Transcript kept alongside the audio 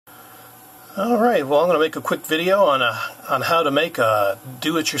Alright, well I'm going to make a quick video on how to make a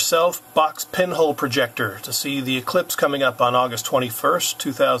do-it-yourself box pinhole projector to see the eclipse coming up on August 21st,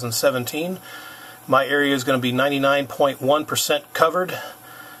 2017. My area is going to be 99.1% covered.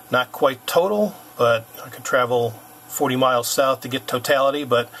 Not quite total, but I could travel 40 miles south to get totality,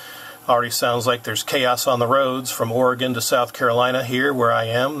 but already sounds like there's chaos on the roads from Oregon to South Carolina here where I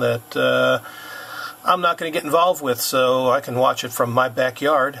am that I'm not going to get involved with, so I can watch it from my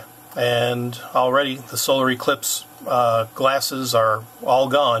backyard. And already the solar eclipse glasses are all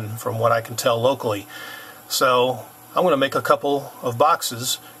gone from what I can tell locally. So I'm going to make a couple of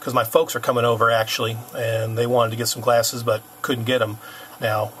boxes because my folks are coming over actually, and they wanted to get some glasses but couldn't get them.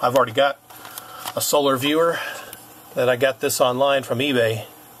 Now I've already got a solar viewer that I got this online from eBay,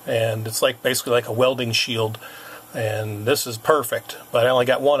 and it's like basically like a welding shield, and this is perfect, but I only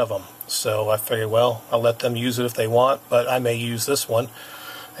got one of them, so I figured, well, I'll let them use it if they want, but I may use this one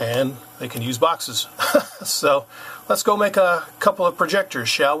and they can use boxes. So let's go make a couple of projectors,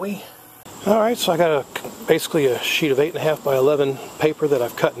 shall we? Alright, so I got basically a sheet of 8.5 by 11 paper that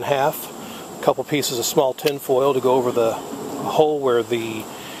I've cut in half, a couple pieces of small tin foil to go over the hole where the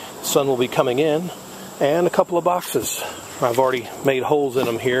sun will be coming in, and a couple of boxes. I've already made holes in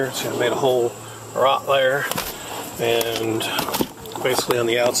them here. So I made a hole right there, and basically on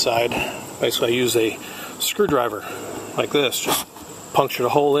the outside, basically I use a screwdriver like this, just puncture the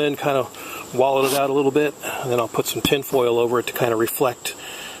hole in, kind of wallet it out a little bit, and then I'll put some tin foil over it to kind of reflect,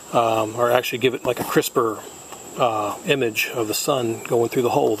 or actually give it like a crisper image of the sun going through the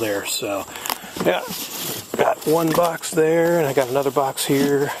hole there. So yeah, got one box there, and I got another box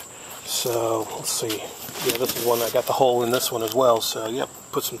here. So let's see, yeah, this is one that got the hole in this one as well. So yep,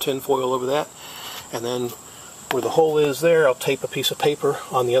 put some tin foil over that, and then where the hole is there, I'll tape a piece of paper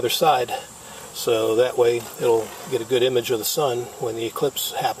on the other side, so that way it'll get a good image of the sun when the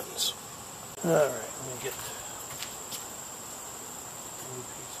eclipse happens. Alright, let me get one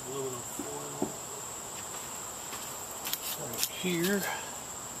piece of aluminum foil right here,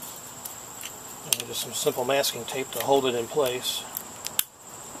 and just some simple masking tape to hold it in place.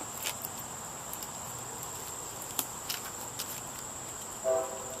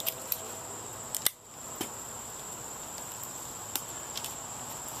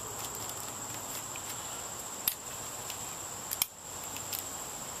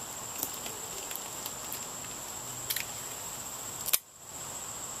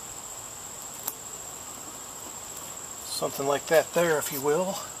 Something like that there, if you will.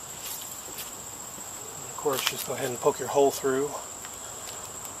 And of course, just go ahead and poke your hole through.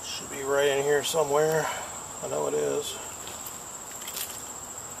 Should be right in here somewhere. I know it is.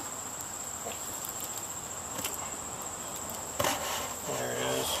 There it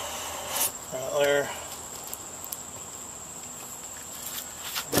is. Right there.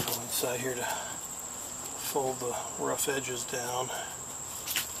 I'll go inside here to fold the rough edges down.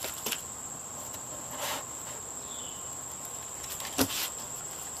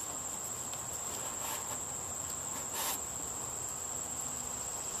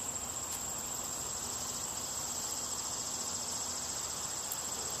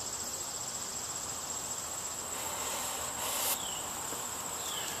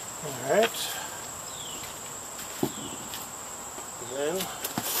 Alright, and then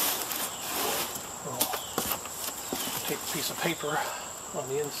I'll take a piece of paper on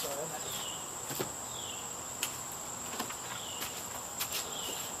the inside.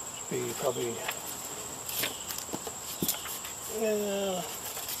 Should be probably, yeah,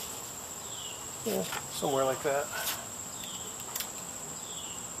 somewhere like that.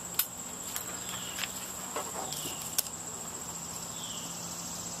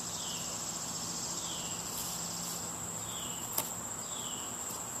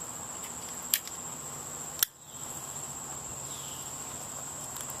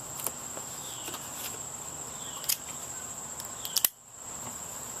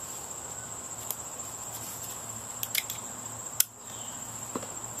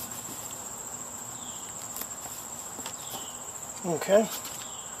 Okay,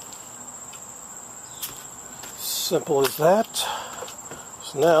 simple as that.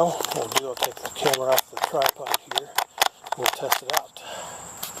 So now what I'll take the camera off the tripod here, we'll test it out.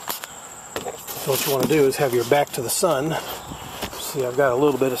 So what you want to do is have your back to the sun. See, I've got a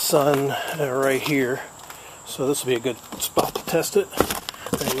little bit of sun right here, so this will be a good spot to test it.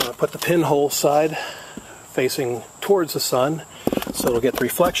 Then you want to put the pinhole side facing towards the sun, so it'll get the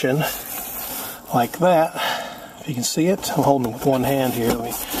reflection like that. If you can see it, I'm holding it with one hand here. Let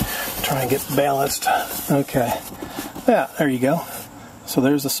me try and get balanced. Okay. Yeah, there you go. So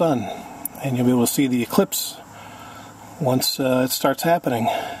there's the sun. And you'll be able to see the eclipse once it starts happening.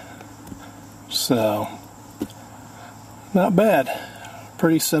 So, not bad.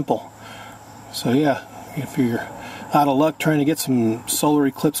 Pretty simple. So yeah, if you're out of luck trying to get some solar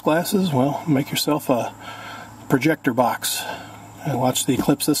eclipse glasses, well, make yourself a projector box and watch the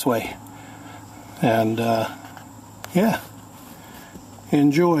eclipse this way. And yeah,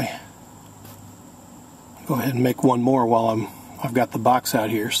 enjoy. Go ahead and make one more while I've got the box out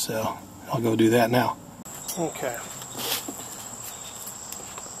here, so I'll go do that now. Okay.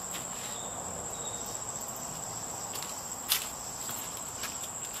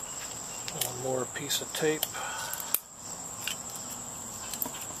 One more piece of tape.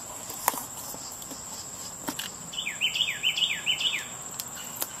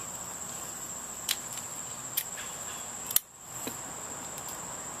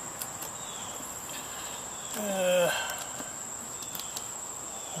 There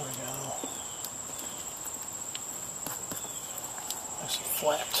we go. Nice and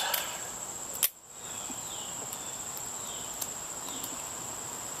flat.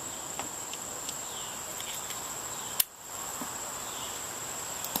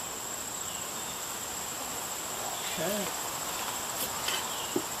 Okay.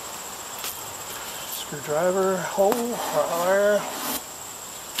 Screwdriver hole or wire.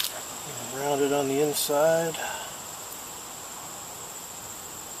 Round it on the inside.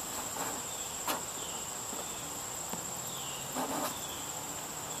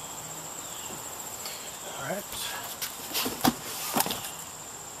 Alright.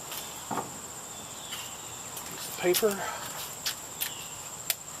 Piece of paper.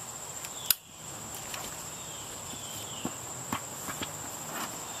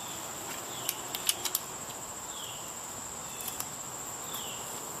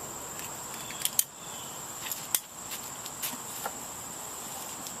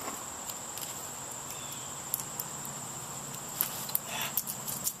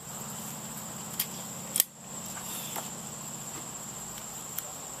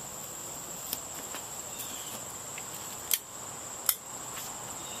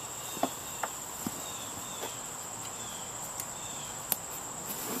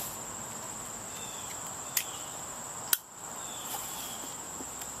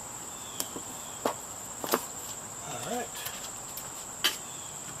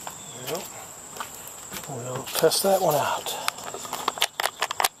 We'll test that one out.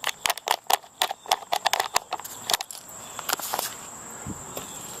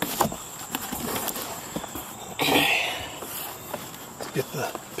 Okay, let's get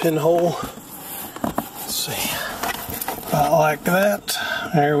the pinhole. Let's see, about like that.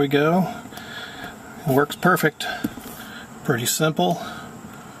 There we go. It works perfect. Pretty simple,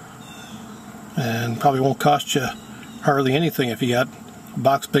 and probably won't cost you hardly anything if you got a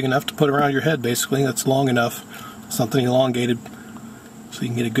box big enough to put around your head. Basically, that's long enough, something elongated, so you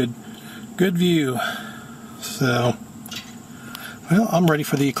can get a good view. So, well, I'm ready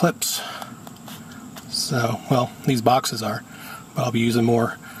for the eclipse. So, well, these boxes are, but I'll be using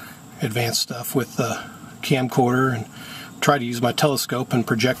more advanced stuff with the camcorder and try to use my telescope and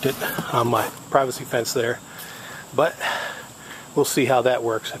project it on my privacy fence there. But we'll see how that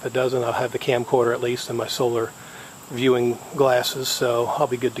works. If it doesn't, I'll have the camcorder at least and my solar viewing glasses, so I'll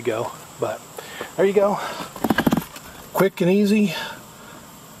be good to go. But there you go. Quick and easy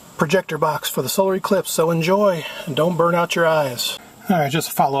projector box for the solar eclipse, so enjoy and don't burn out your eyes. Alright, just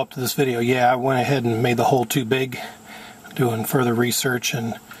a follow up to this video. Yeah, I went ahead and made the hole too big, doing further research,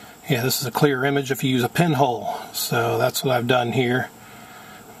 and yeah, this is a clear image if you use a pinhole. So that's what I've done here.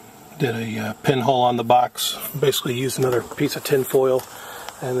 Did a pinhole on the box, basically used another piece of tin foil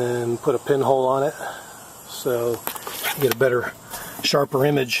and then put a pinhole on it, so you get a better, sharper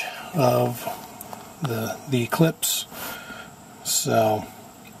image of the eclipse. So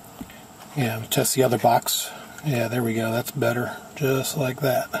yeah, we'll test the other box. Yeah, there we go, that's better, just like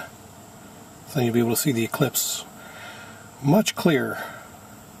that. So you'll be able to see the eclipse much clearer.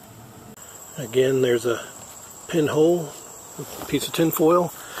 Again, there's a pinhole, a piece of tin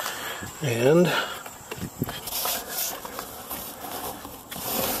foil, and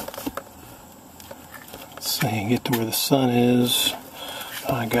let's see, get to where the sun is.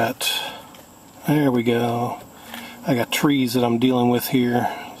 There we go. I got trees that I'm dealing with here,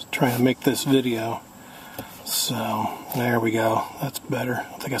 trying to make this video. So there we go, that's better.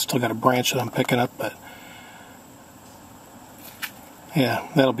 I think I still got a branch that I'm picking up, but yeah,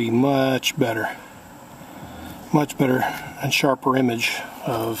 that'll be much better and sharper image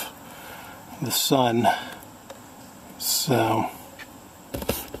of the sun. So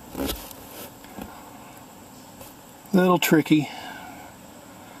a little tricky,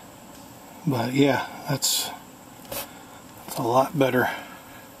 but yeah, that's a lot better.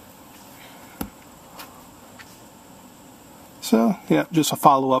 So yeah, just a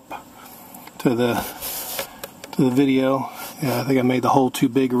follow-up to the video. Yeah, I think I made the hole too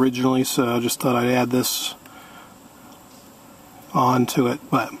big originally, so I just thought I'd add this onto it.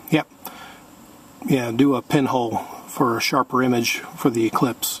 But yep, yeah, do a pinhole for a sharper image for the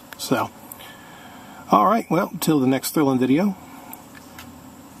Eclipse. So alright, well, until the next thrilling video,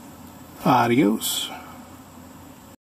 adios.